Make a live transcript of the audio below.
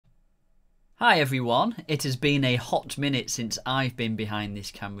Hi everyone, it has been a hot minute since I've been behind this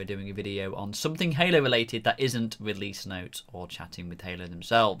camera doing a video on something Halo related that isn't release notes or chatting with Halo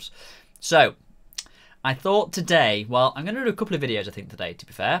themselves. So, I thought today, well, I'm going to do a couple of videos I think today to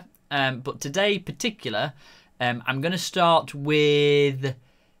be fair, but today in particular, I'm going to start with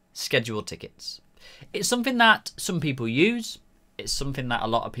scheduled tickets. It's something that some people use, it's something that a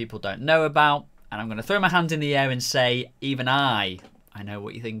lot of people don't know about, and I'm going to throw my hands in the air and say, even I know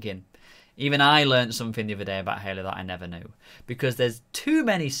what you're thinking. Even I learned something the other day about Halo that I never knew. Because there's too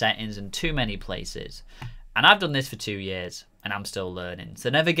many settings and too many places. And I've done this for 2 years and I'm still learning. So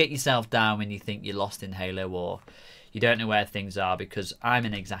never get yourself down when you think you're lost in Halo or you don't know where things are, because I'm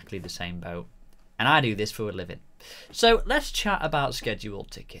in exactly the same boat. And I do this for a living. So let's chat about scheduled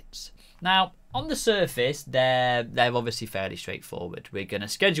tickets. Now, on the surface, they're obviously fairly straightforward. We're going to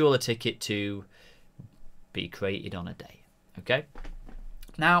schedule a ticket to be created on a day. Okay?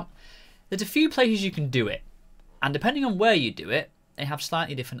 Now, there's a few places you can do it, and depending on where you do it, they have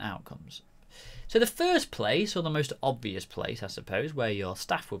slightly different outcomes. So the first place, or the most obvious place, I suppose, where your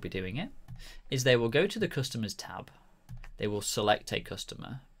staff will be doing it, is they will go to the Customers tab, they will select a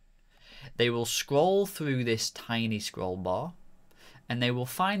customer, they will scroll through this tiny scroll bar, and they will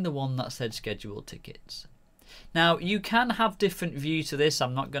find the one that said Scheduled Tickets. Now, you can have different views to this.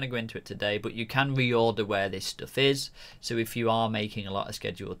 I'm not going to go into it today, but you can reorder where this stuff is. So if you are making a lot of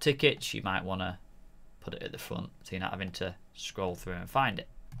scheduled tickets, you might want to put it at the front so you're not having to scroll through and find it.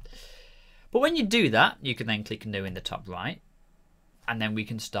 But when you do that, you can then click New in the top right, and then we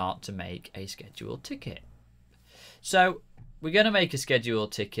can start to make a scheduled ticket. So we're going to make a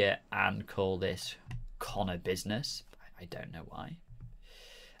scheduled ticket and call this Connor Business. I don't know why.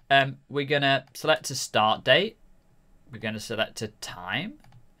 We're going to select a start date. We're going to select a time.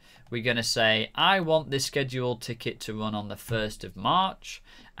 We're going to say, I want this scheduled ticket to run on the 1st of March,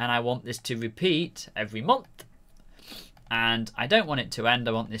 and I want this to repeat every month. And I don't want it to end.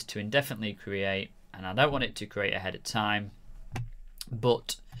 I want this to indefinitely create, and I don't want it to create ahead of time,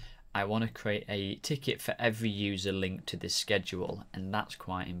 but I want to create a ticket for every user linked to this schedule, and that's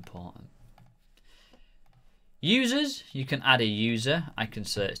quite important. Users, you can add a user. I can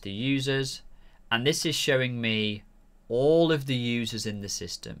search the users, and this is showing me all of the users in the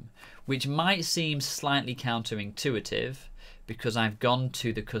system, which might seem slightly counterintuitive because I've gone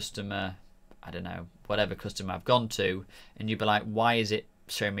to the customer, I don't know, whatever customer I've gone to, and you'd be like, why is it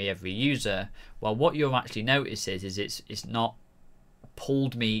showing me every user? Well, what you'll actually notice is it's not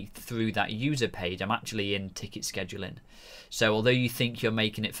pulled me through that user page. I'm actually in ticket scheduling. So although you think you're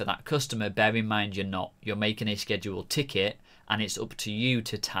making it for that customer, bear in mind you're not. You're making a scheduled ticket, and it's up to you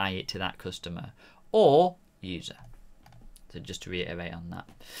to tie it to that customer or user. So just to reiterate on that.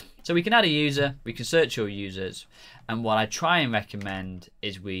 So we can add a user, we can search your users, and what I try and recommend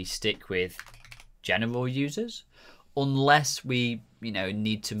is we stick with general users, unless we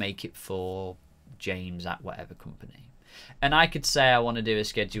need to make it for James at whatever company. And I could say I want to do a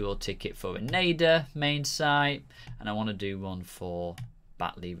scheduled ticket for a NADA main site, and I want to do one for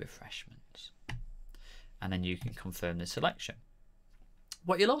Batley Refreshments. And then you can confirm the selection.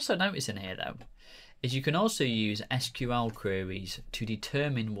 What you'll also notice in here though, is you can also use SQL queries to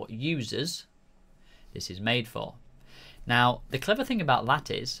determine what users this is made for. Now, the clever thing about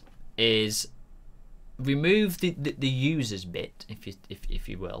that is remove the users bit, if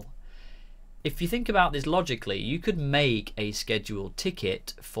you will. If you think about this logically, you could make a scheduled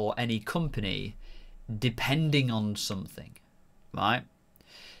ticket for any company depending on something, right?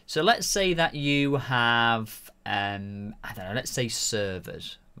 So let's say that you have, I don't know, let's say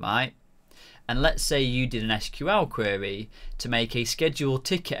servers, right? And let's say you did an SQL query to make a scheduled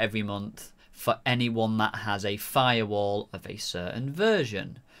ticket every month for anyone that has a firewall of a certain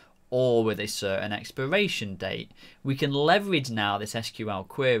version, or with a certain expiration date. We can leverage now this SQL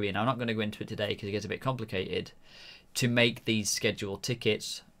query, and I'm not going to go into it today because it gets a bit complicated, to make these scheduled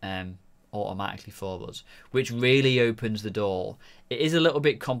tickets automatically for us, which really opens the door. It is a little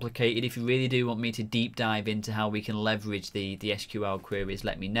bit complicated. If you really do want me to deep dive into how we can leverage the SQL queries,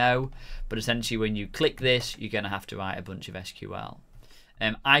 let me know. But essentially when you click this, you're going to have to write a bunch of SQL.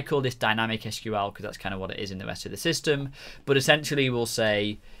 I call this dynamic SQL because that's kind of what it is in the rest of the system. But essentially we'll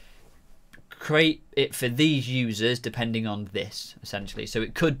say, create it for these users depending on this, essentially. So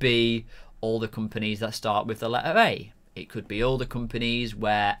it could be all the companies that start with the letter A. It could be all the companies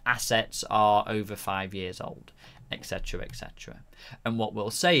where assets are over 5 years old, etc, etc. And what we'll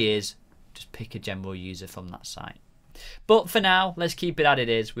say is, just pick a general user from that site. But for now, let's keep it as it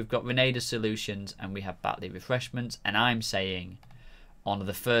is. We've got Renada Solutions and we have Batley Refreshments, and I'm saying on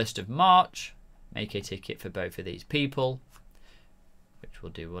the 1st of March, make a ticket for both of these people, which which will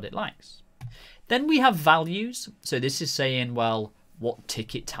do what it likes. Then we have values. So this is saying, well, what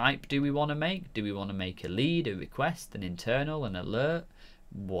ticket type do we want to make? Do we want to make a lead, a request, an internal, an alert,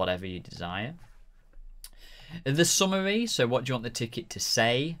 whatever you desire. The summary, so what do you want the ticket to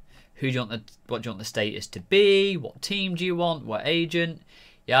say? What do you want the status to be? What team do you want? What agent?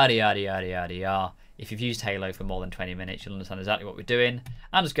 Yada, yada, yada, yada, yada. If you've used Halo for more than 20 minutes, you'll understand exactly what we're doing.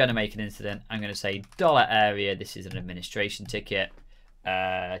 I'm just going to make an incident. I'm going to say $area. This is an administration ticket.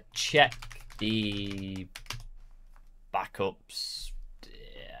 Check the backups.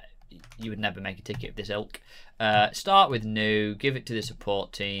 You would never make a ticket of this ilk. Start with new. Give it to the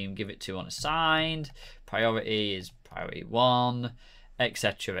support team. Give it to unassigned. Priority is priority 1.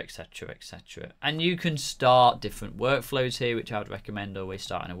 Etc, etc, etc. And you can start different workflows here, which I would recommend always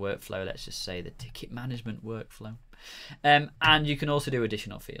starting a workflow. Let's just say the ticket management workflow. And you can also do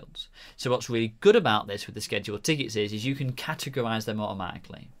additional fields. So what's really good about this with the scheduled tickets is you can categorize them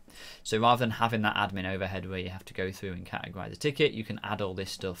automatically. So rather than having that admin overhead where you have to go through and categorize a ticket, you can add all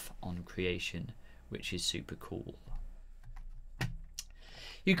this stuff on creation, which is super cool.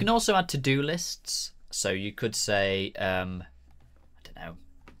 You can also add to-do lists. So you could say,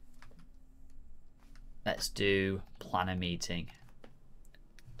 let's do plan a meeting.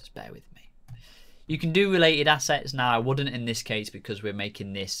 Just bear with me. You can do related assets. Now I wouldn't in this case because we're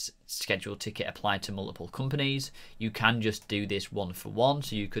making this scheduled ticket apply to multiple companies. You can just do this one for one.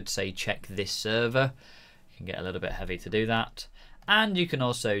 So you could say check this server. It can get a little bit heavy to do that. And you can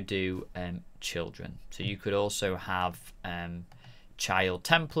also do children. So you could also have child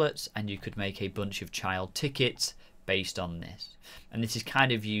templates, and you could make a bunch of child tickets based on this. And this is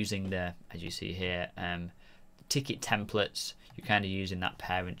kind of using the, as you see here, ticket templates. You're kind of using that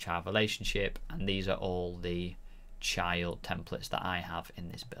parent-child relationship, and these are all the child templates that I have in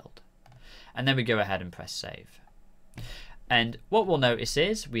this build. And then we go ahead and press save. And what we'll notice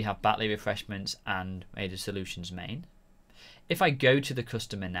is we have Batley Refreshments and Major Solutions main. If I go to the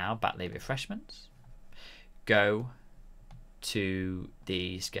customer now, Batley Refreshments, go to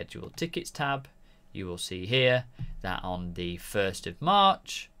the scheduled tickets tab, you will see here that on the 1st of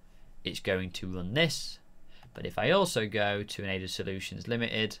March, it's going to run this. But if I also go to Major Solutions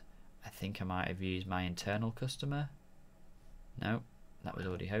Limited, I think I might have used my internal customer. No, that was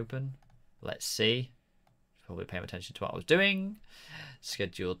already open. Let's see. Probably paying attention to what I was doing.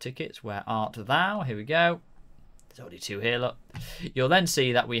 Scheduled tickets, where art thou? Here we go. There's already 2 here, look. You'll then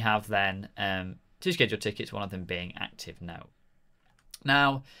see that we have then 2 scheduled tickets, one of them being active now.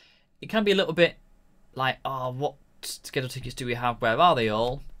 Now, it can be a little bit like, oh, what scheduled tickets do we have? Where are they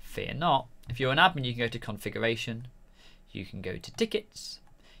all? Fear not. If you're an admin, you can go to configuration, you can go to tickets,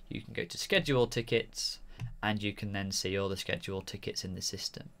 you can go to scheduled tickets, and you can then see all the scheduled tickets in the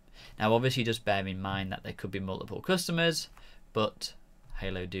system. Now, obviously, just bear in mind that there could be multiple customers, but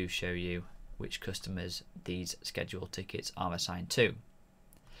Halo do show you which customers these scheduled tickets are assigned to.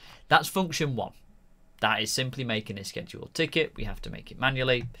 That's function 1. That is simply making a scheduled ticket. We have to make it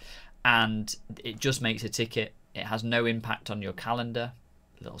manually, and it just makes a ticket. It has no impact on your calendar.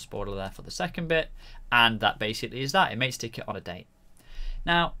 A little spoiler there for the second bit, and that basically is that. It makes a ticket on a date.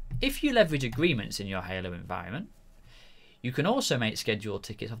 Now, if you leverage agreements in your Halo environment, you can also make scheduled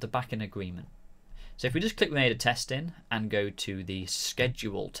tickets off the back end agreement. So if we just click Renada Testing and go to the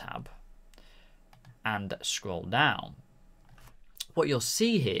Schedule tab and scroll down, what you'll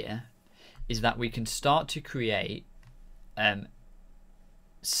see here is that we can start to create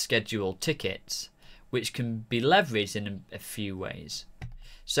scheduled tickets, which can be leveraged in a few ways.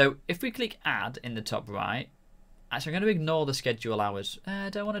 So if we click Add in the top right, actually I'm going to ignore the schedule hours. I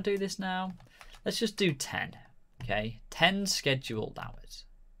don't want to do this now. Let's just do 10. Okay, 10 scheduled hours.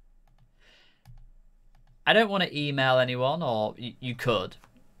 I don't want to email anyone, or you could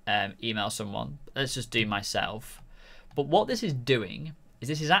email someone. Let's just do myself. But what this is doing is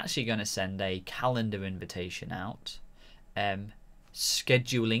this is actually going to send a calendar invitation out,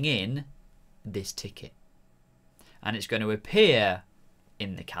 scheduling in this ticket. And it's going to appear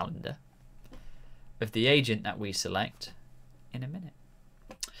in the calendar of the agent that we select in a minute.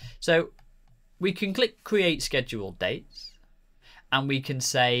 So we can click create scheduled dates, and we can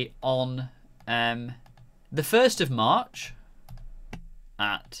say on the 1st of March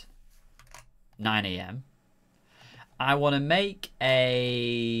at 9 AM, I want to make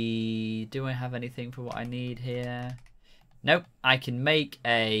a, do I have anything for what I need here? Nope, I can make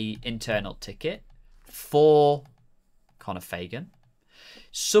a internal ticket for Connor Fagan.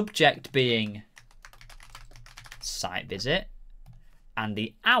 Subject being site visit, and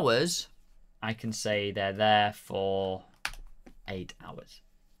the hours, I can say they're there for 8 hours.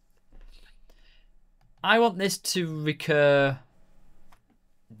 I want this to recur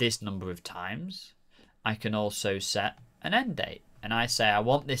this number of times, I can also set an end date. And I say I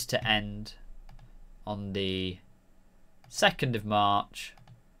want this to end on the 2nd of March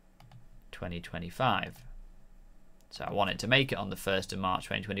 2025. So I want it to make it on the 1st of March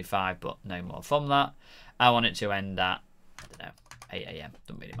 2025, but no more from that. I want it to end at, I don't know, 8 AM.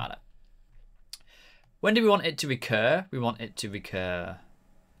 Doesn't really matter. When do we want it to recur? We want it to recur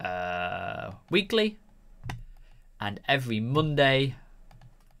weekly and every Monday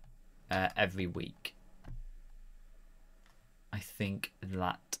every week. I think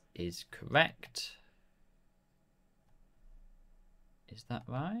that is correct. Is that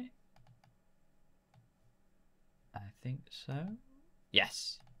right? I think so.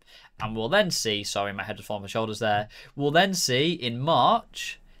 Yes. And we'll then see, sorry, my head was falling on my shoulders there. We'll then see in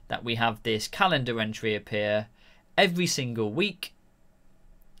March that we have this calendar entry appear every single week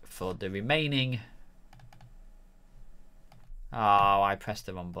for the remaining... Oh, I pressed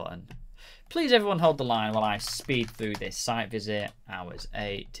the wrong button. Please everyone hold the line while I speed through this. Site visit, hours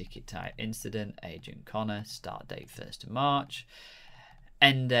 8, ticket type incident, Agent Connor, start date 1st of March,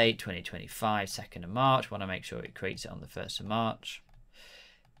 end date 2025, 2nd of March. Want to make sure it creates it on the 1st of March.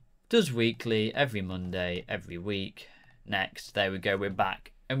 Does weekly, every Monday, every week. Next, there we go, we're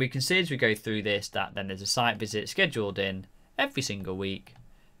back. And we can see as we go through this that then there's a site visit scheduled in every single week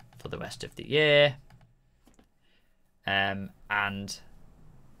for the rest of the year. And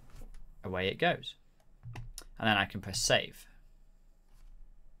away it goes. And then I can press save.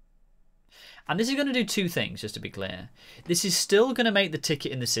 And this is going to do two things, just to be clear. This is still going to make the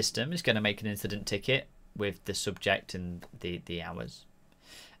ticket in the system. It's going to make an incident ticket with the subject and the hours.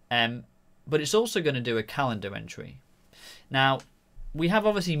 But it's also going to do a calendar entry. Now, we have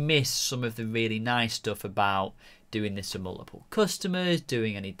obviously missed some of the really nice stuff about doing this for multiple customers,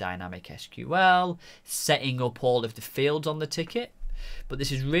 doing any dynamic SQL, setting up all of the fields on the ticket. But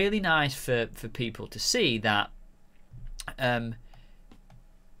this is really nice for people to see that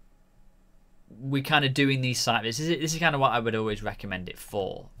we're kind of doing these site visits. This is kind of what I would always recommend it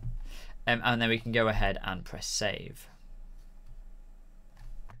for. And then we can go ahead and press save.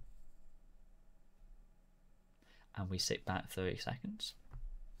 And we sit back 30 seconds.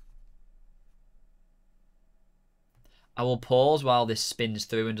 I will pause while this spins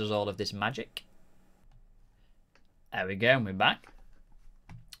through and does all of this magic. There we go, and we're back.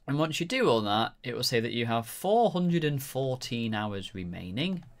 And once you do all that, it will say that you have 414 hours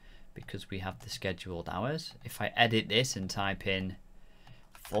remaining because we have the scheduled hours. If I edit this and type in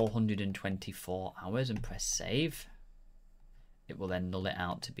 424 hours and press save, it will then null it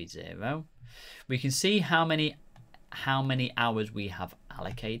out to be 0. We can see how many hours we have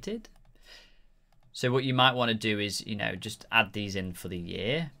allocated. So what you might want to do is, you know, just add these in for the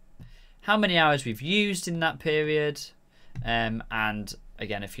year. How many hours we've used in that period. And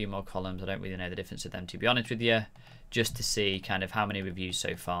again, a few more columns. I don't really know the difference of them, to be honest with you. Just to see kind of how many we've used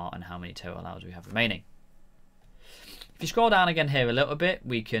so far and how many total hours we have remaining. If you scroll down again here a little bit,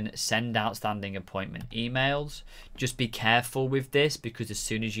 we can send outstanding appointment emails. Just be careful with this because as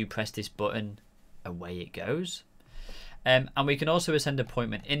soon as you press this button, away it goes. And we can also send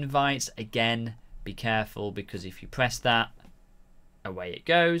appointment invites. Again, be careful because if you press that, away it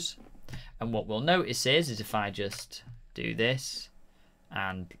goes. And what we'll notice is if I just do this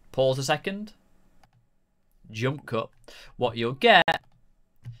and pause a second, jump cut, what you'll get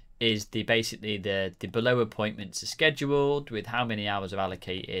is basically the below appointments are scheduled with how many hours are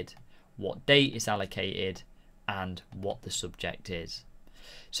allocated, what date is allocated, and what the subject is.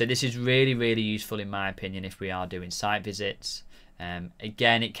 So this is really, really useful in my opinion if we are doing site visits.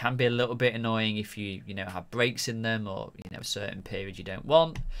 Again, it can be a little bit annoying if you have breaks in them or a certain period you don't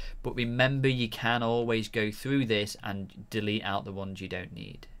want. But remember, you can always go through this and delete out the ones you don't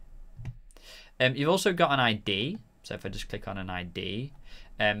need. You've also got an ID. So if I just click on an ID,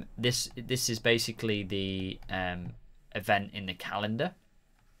 this is basically the event in the calendar.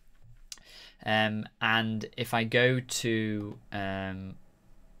 And if I go to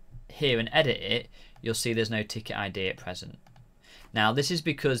here and edit it, you'll see there's no ticket ID at present. Now this is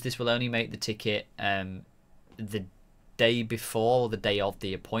because this will only make the ticket the day before or the day of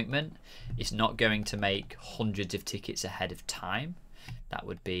the appointment. It's not going to make hundreds of tickets ahead of time. That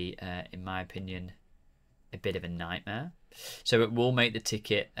would be, in my opinion, a bit of a nightmare. So it will make the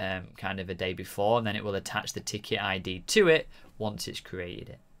ticket kind of a day before, and then it will attach the ticket ID to it once it's created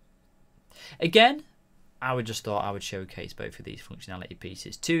it. Again, I just thought I would showcase both of these functionality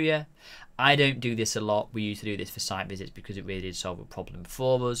pieces to you. I don't do this a lot. We used to do this for site visits because it really did solve a problem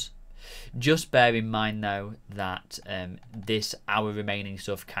for us. Just bear in mind though that this hour remaining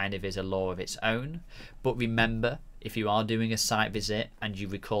stuff kind of is a law of its own. But remember, if you are doing a site visit and you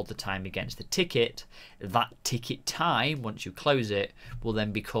record the time against the ticket, that ticket time, once you close it, will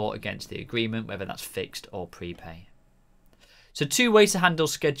then be caught against the agreement, whether that's fixed or prepay. So 2 ways to handle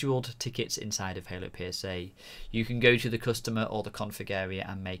scheduled tickets inside of HaloPSA. You can go to the customer or the config area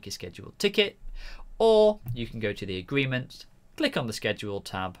and make a scheduled ticket, or you can go to the agreements, click on the schedule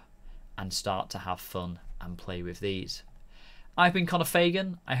tab and start to have fun and play with these. I've been Connor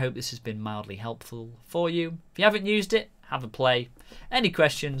Fagan. I hope this has been mildly helpful for you. If you haven't used it, have a play. Any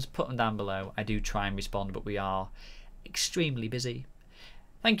questions, put them down below. I do try and respond, but we are extremely busy.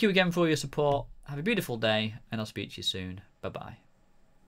 Thank you again for all your support. Have a beautiful day, and I'll speak to you soon. Bye-bye.